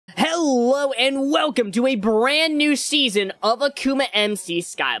Hello and welcome to a brand new season of AkumaMC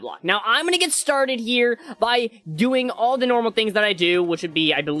Skyblock. Now, I'm gonna get started here by doing all the normal things that I do, which would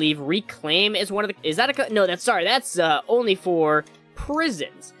be, I believe, reclaim is one of the, no, that's only for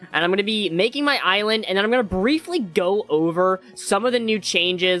prisons. And I'm gonna be making my island, and then I'm gonna briefly go over some of the new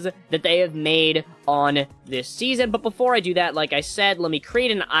changes that they have made on this season. But before I do that, like I said, let me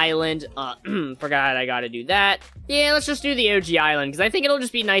create an island. Forgot I gotta do that. Yeah, let's just do the OG island, because I think it'll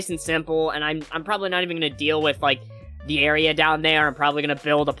just be nice and simple, and I'm probably not even gonna deal with, like, the area down there. I'm probably gonna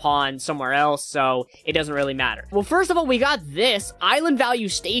build upon somewhere else, so it doesn't really matter. Well, first of all, we got this island value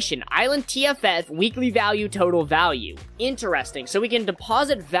station, island TFF, weekly value, total value. Interesting. So we can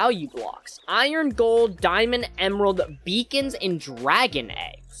deposit value blocks, iron, gold, diamond, emerald, beacons, and dragon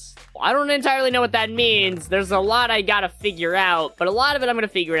eggs. Well, I don't entirely know what that means. There's a lot I gotta figure out, but a lot of it I'm gonna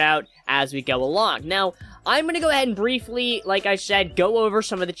figure it out as we go along. Now, I'm gonna go ahead and briefly, like I said, go over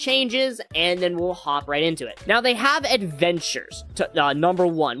some of the changes, and then we'll hop right into it. Now, they have adventures, number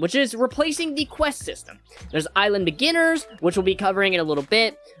 1, which is replacing the quest system. There's island beginners, which we'll be covering in a little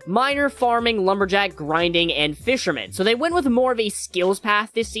bit, miner, farming, lumberjack, grinding, and fisherman. So they went with more of a skills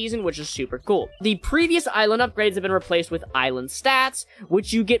path this season, which is super cool. The previous island upgrades have been replaced with island stats,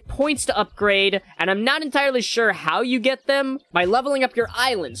 which you get points to upgrade, and I'm not entirely sure how you get them. By leveling up your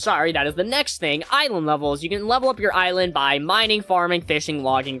island. Sorry, that is the next thing, island levels. You can level up your island by mining, farming, fishing,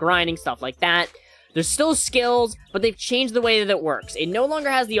 logging, grinding, stuff like that. There's still skills, but they've changed the way that it works. It no longer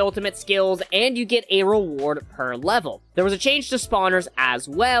has the ultimate skills, and you get a reward per level. There was a change to spawners as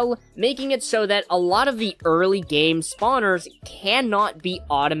well, making it so that a lot of the early game spawners cannot be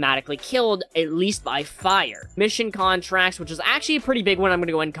automatically killed, at least by fire. Mission contracts, which is actually a pretty big one. I'm going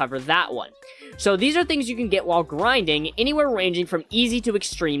to go ahead and cover that one. So these are things you can get while grinding, anywhere ranging from easy to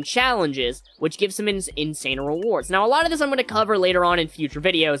extreme challenges, which gives some insane rewards. Now, a lot of this I'm going to cover later on in future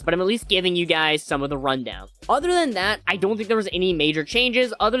videos, but I'm at least giving you guys some of the rundown. Other than that, I don't think there was any major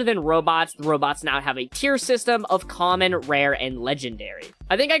changes other than robots. The robots now have a tier system of common, rare, and legendary.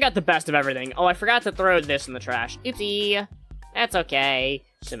 I think I got the best of everything. Oh, I forgot to throw this in the trash. Oopsie. That's okay.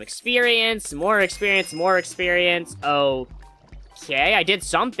 Some experience, more experience, more experience. Oh. Okay, I did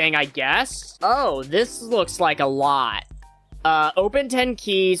something, I guess. Oh, this looks like a lot. Open 10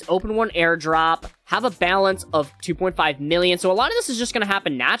 keys, open 1 airdrop, have a balance of 2.5 million. So a lot of this is just gonna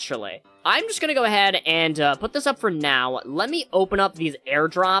happen naturally. I'm just gonna go ahead and put this up for now. Let me open up these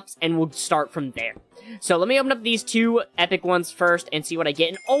airdrops, and we'll start from there. So let me open up these 2 epic ones first and see what I get.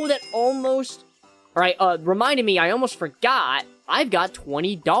 And oh, that almost... Alright, reminded me, I almost forgot. I've got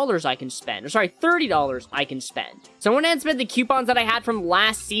 $20 I can spend. Or sorry, $30 I can spend. So I went ahead and spent the coupons that I had from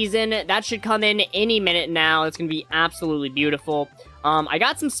last season. That should come in any minute now. It's gonna be absolutely beautiful. I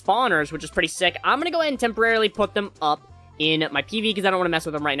got some spawners, which is pretty sick. I'm gonna go ahead and temporarily put them up in my PV because I don't want to mess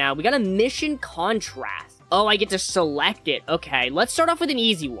with them right now. We got a mission contrast. Oh, I get to select it. Okay, let's start off with an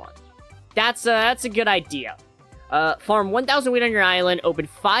easy one. That's a good idea. Farm 1,000 wheat on your island, open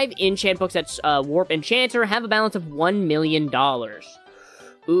 5 enchant books at Warp Enchanter, have a balance of $1 million.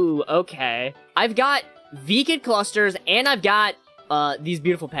 Ooh, okay. I've got beacon clusters, and I've got these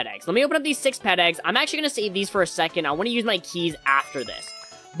beautiful pet eggs. Let me open up these 6 pet eggs. I'm actually going to save these for a second. I want to use my keys after this.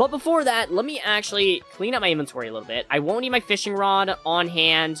 But before that, let me actually clean up my inventory a little bit. I won't need my fishing rod on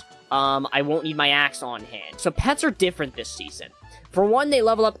hand. I won't need my axe on hand. So pets are different this season. For 1, they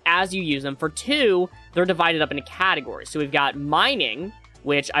level up as you use them. For 2, they're divided up into categories. So we've got mining,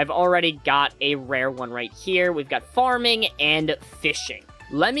 which I've already got a rare one right here. We've got farming and fishing.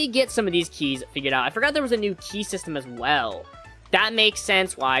 Let me get some of these keys figured out. I forgot there was a new key system as well. That makes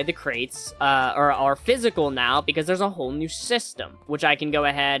sense why the crates are physical now, because there's a whole new system, which I can go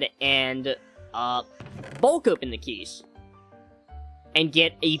ahead and bulk open the keys and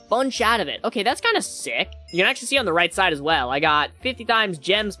get a bunch out of it. Okay, that's kind of sick. You can actually see on the right side as well. I got 50 times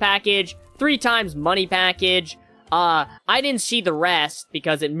gems package, 3 times money package. I didn't see the rest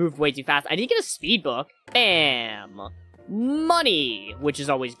because it moved way too fast. I did get a speed book. Bam. Money, which is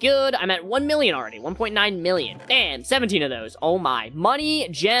always good. I'm at 1 million already, 1.9 million. Bam, 17 of those. Oh my. Money,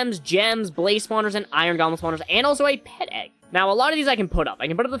 gems, blaze spawners, and iron golem spawners, and also a pet egg. Now, a lot of these I can put up. I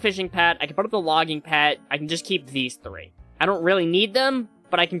can put up the fishing pet, I can put up the logging pet, I can just keep these 3. I don't really need them,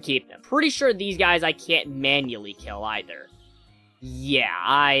 but I can keep them. Pretty sure these guys I can't manually kill either. Yeah,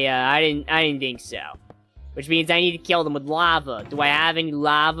 I didn't think so. Which means I need to kill them with lava. Do I have any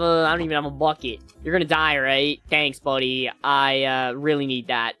lava? I don't even have a bucket. You're gonna die, right? Thanks, buddy. I really need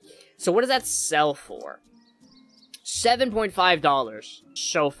that. So what does that sell for? $7.5.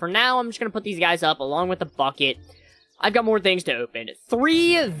 So for now, I'm just gonna put these guys up along with the bucket. I've got more things to open.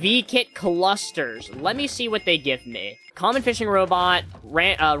 3 V-Kit clusters. Let me see what they give me. Common fishing robot,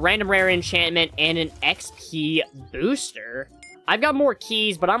 random rare enchantment, and an XP booster. I've got more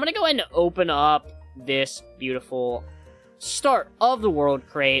keys, but I'm gonna go ahead and open up this beautiful start of the world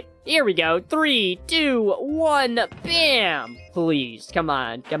crate. Here we go. 3, 2, 1, bam! Please, come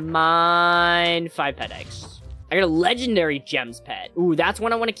on. Come on. 5 pet eggs. I got a legendary gems pet. Ooh, that's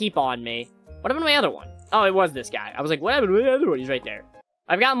one I want to keep on me. What happened to my other one? Oh, it was this guy. I was like, what happened to my other one? He's right there.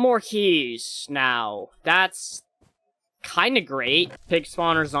 I've got more keys now. That's kind of great. Pig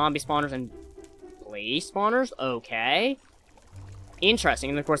spawners, zombie spawners, and blaze spawners. Okay. Interesting.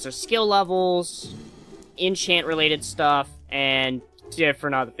 And of course, there's skill levels, enchant-related stuff, and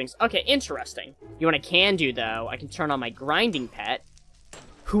different other things. Okay, interesting. You know what I can do, though? I can turn on my grinding pet,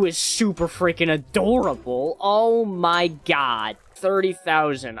 who is super freaking adorable. Oh my god.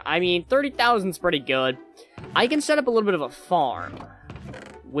 30,000. I mean, 30,000's pretty good. I can set up a little bit of a farm,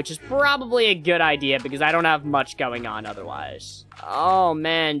 which is probably a good idea because I don't have much going on otherwise. Oh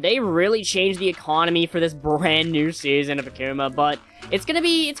man, they really changed the economy for this brand new season of Akuma, but it's gonna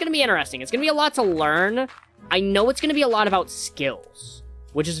be interesting. It's gonna be a lot to learn. I know it's gonna be a lot about skills,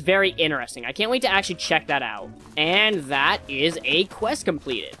 which is very interesting. I can't wait to actually check that out. And that is a quest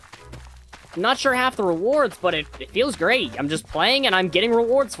completed. I'm not sure half the rewards, but it feels great. I'm just playing and I'm getting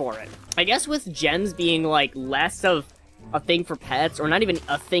rewards for it. I guess with gems being like less of a thing for pets, or not even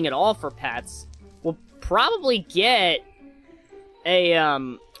a thing at all for pets, we'll probably get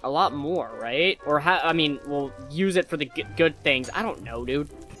a lot more, right? Or I mean, we'll use it for the good things. I don't know, dude.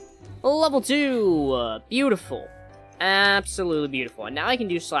 Level 2, beautiful. Absolutely beautiful. And now I can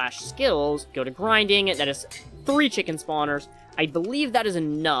do /skills, go to grinding, that is 3 chicken spawners. I believe that is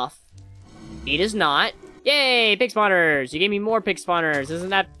enough. It is not. Yay, pig spawners! You gave me more pig spawners. Isn't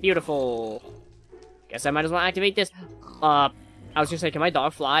that beautiful? Guess I might as well activate this. I was gonna say, can my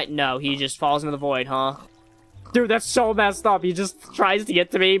dog fly? No, he just falls into the void, huh? Dude, that's so messed up. He just tries to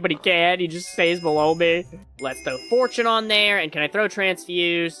get to me, but he can't. He just stays below me. Let's throw fortune on there. And can I throw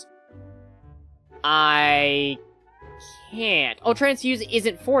transfuse? I can't. Oh, transfuse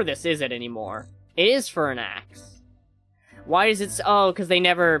isn't for this, is it, anymore? It is for an axe. Why is it... Oh, because they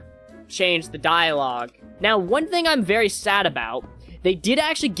never changed the dialogue. Now, one thing I'm very sad about, they did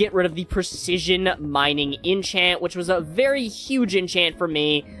actually get rid of the precision mining enchant, which was a very huge enchant for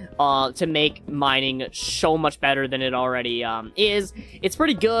me to make mining so much better than it already is. It's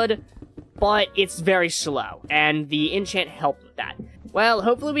pretty good, but it's very slow, and the enchant helped with that. Well,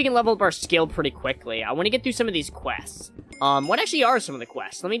 hopefully we can level up our skill pretty quickly. I want to get through some of these quests. What actually are some of the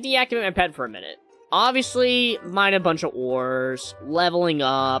quests? Let me deactivate my pet for a minute. Obviously, mine a bunch of ores, leveling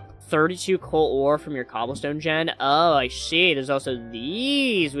up, 32 coal ore from your cobblestone gen. Oh, I see. There's also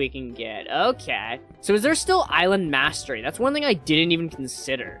these we can get. Okay. So is there still island mastery? That's one thing I didn't even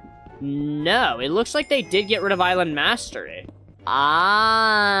consider. No, it looks like they did get rid of island mastery.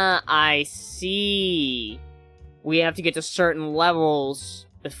 Ah, I see. We have to get to certain levels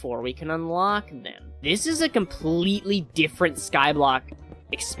before we can unlock them. This is a completely different Skyblock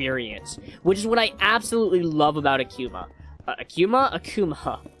experience, which is what I absolutely love about Akuma.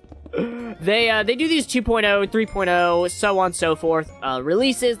 Akuma. They do these 2.0, 3.0, so on and so forth,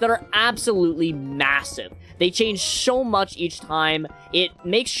 releases that are absolutely massive. They change so much each time. It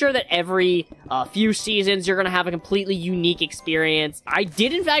makes sure that every few seasons you're gonna have a completely unique experience. I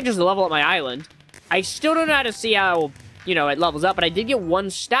did, in fact, just level up my island. I still don't know how to see how, you know, it levels up, but I did get 1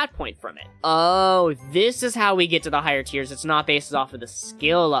 stat point from it. Oh, this is how we get to the higher tiers. It's not based off of the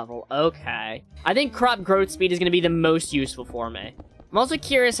skill level. Okay. I think crop growth speed is going to be the most useful for me. I'm also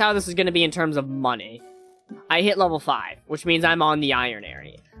curious how this is going to be in terms of money. I hit level 5, which means I'm on the iron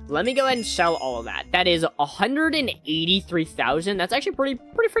area. Let me go ahead and sell all of that. That is 183,000. That's actually pretty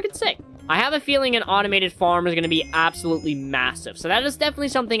freaking sick. I have a feeling an automated farm is going to be absolutely massive. So that is definitely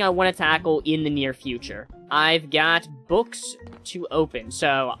something I want to tackle in the near future. I've got books to open,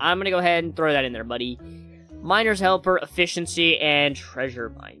 so I'm going to go ahead and throw that in there, buddy. Miner's Helper, Efficiency, and Treasure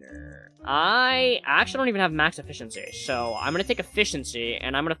Miner. I actually don't even have max efficiency, so I'm going to take Efficiency,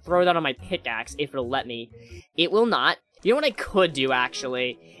 and I'm going to throw that on my pickaxe if it'll let me. It will not. You know what I could do,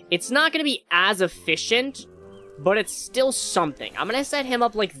 actually? It's not going to be as efficient, but it's still something. I'm going to set him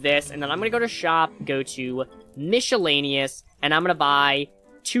up like this, and then I'm going to go to shop, go to miscellaneous, and I'm going to buy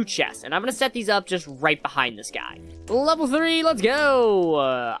 2 chests. And I'm going to set these up just right behind this guy. Level 3, let's go!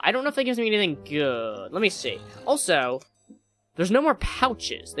 I don't know if that gives me anything good. Let me see. Also, there's no more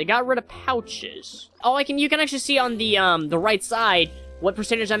pouches. They got rid of pouches. Oh, you can actually see on the right side what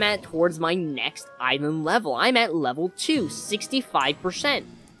percentage I'm at towards my next island level. I'm at level 2, 65%.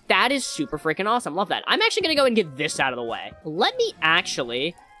 That is super freaking awesome. Love that. I'm actually going to go and get this out of the way. Let me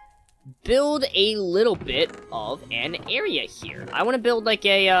actually build a little bit of an area here. I want to build like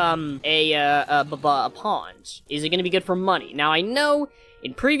a pond. Is it going to be good for money? Now, I know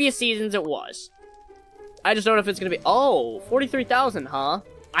in previous seasons it was. I just don't know if it's going to be... Oh, 43,000, huh?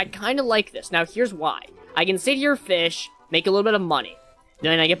 I kind of like this. Now, here's why. I can sit here, fish, make a little bit of money.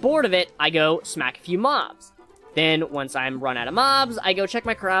 Then I get bored of it, I go smack a few mobs. Then, once I'm run out of mobs, I go check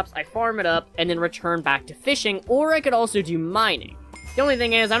my crops, I farm it up, and then return back to fishing, or I could also do mining. The only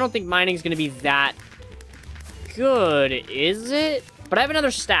thing is, I don't think mining is going to be that good, is it? But I have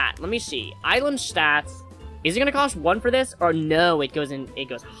another stat. Let me see. Island stats. Is it going to cost 1 for this? Or no, it goes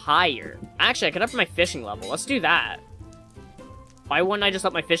higher. Actually, I could up my fishing level. Let's do that. Why wouldn't I just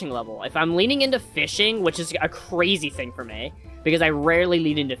up my fishing level? If I'm leaning into fishing, which is a crazy thing for me, because I rarely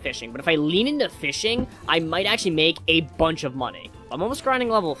lean into fishing, but if I lean into fishing, I might actually make a bunch of money. I'm almost grinding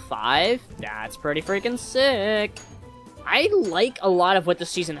level 5. That's pretty freaking sick. I like a lot of what this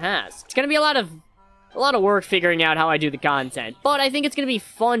season has. It's going to be a lot of work figuring out how I do the content, but I think it's going to be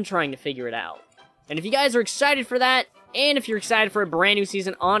fun trying to figure it out. And if you guys are excited for that, and if you're excited for a brand new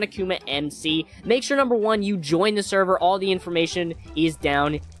season on AkumaMC, make sure, number 1, you join the server. All the information is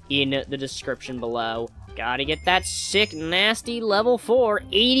down in the description below. Gotta get that sick, nasty level 4.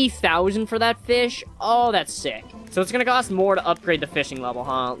 80,000 for that fish? Oh, that's sick. So it's gonna cost more to upgrade the fishing level,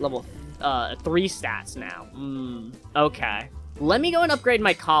 huh? Level 3 stats now. Okay. Let me go and upgrade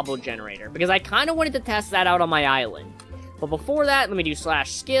my cobble generator, because I kind of wanted to test that out on my island. But before that, let me do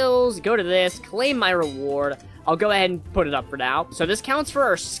 /skills, go to this, claim my reward. I'll go ahead and put it up for now. So this counts for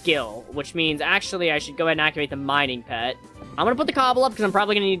our skill, which means actually I should go ahead and activate the mining pet. I'm going to put the cobble up because I'm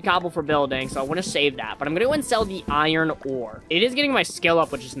probably going to need cobble for building, so I want to save that. But I'm going to go and sell the iron ore. It is getting my skill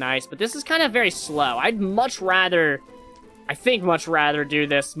up, which is nice, but this is kind of very slow. I'd much rather, I think much rather do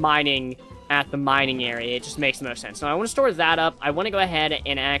this mining at the mining area. It just makes the most sense. So I want to store that up. I want to go ahead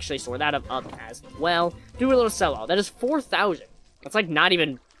and actually store that up as well. Do a little sell-out. That is 4,000. That's like not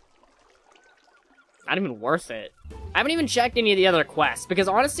even worth it. I haven't even checked any of the other quests, because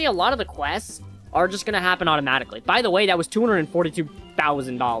honestly, a lot of the quests are just going to happen automatically. By the way, that was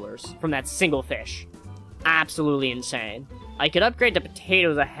 $242,000 from that single fish. Absolutely insane. I could upgrade the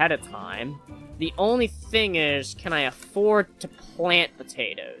potatoes ahead of time. The only thing is, can I afford to plant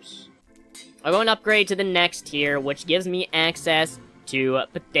potatoes? I'll go and upgrade to the next tier, which gives me access to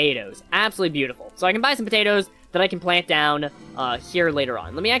potatoes. Absolutely beautiful. So I can buy some potatoes that I can plant down here later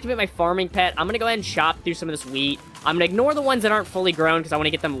on. Let me activate my farming pet. I'm going to go ahead and chop through some of this wheat. I'm going to ignore the ones that aren't fully grown because I want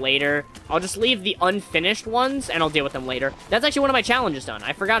to get them later. I'll just leave the unfinished ones, and I'll deal with them later. That's actually one of my challenges done.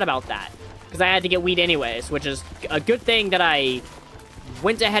 I forgot about that because I had to get wheat anyways, which is a good thing that I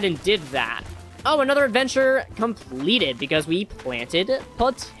went ahead and did that. Oh, another adventure completed because we planted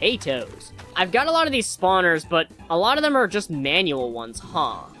potatoes. I've got a lot of these spawners, but a lot of them are just manual ones,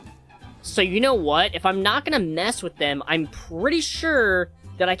 huh? So you know what? If I'm not gonna mess with them, I'm pretty sure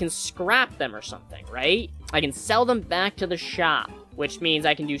that I can scrap them or something, right? I can sell them back to the shop, which means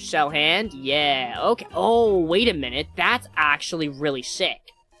I can do sell hand. Yeah, okay. Oh, wait a minute. That's actually really sick.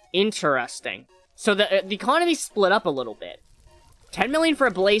 Interesting. So the economy split up a little bit. 10 million for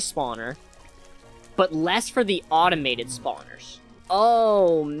a blaze spawner, but less for the automated spawners.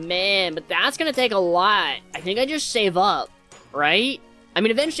 Oh, man, but that's gonna take a lot. I think I just save up, right? I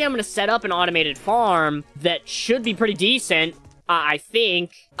mean, eventually I'm gonna set up an automated farm that should be pretty decent, I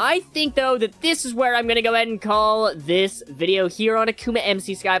think. I think, though, that this is where I'm gonna go ahead and call this video here on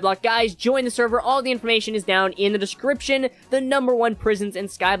AkumaMC Skyblock. Guys, join the server. All the information is down in the description. The #1 Prisons and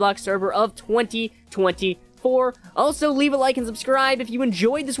Skyblock server of 2024. Also, leave a like and subscribe if you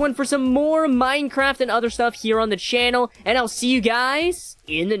enjoyed this one for some more Minecraft and other stuff here on the channel. And I'll see you guys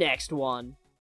in the next one.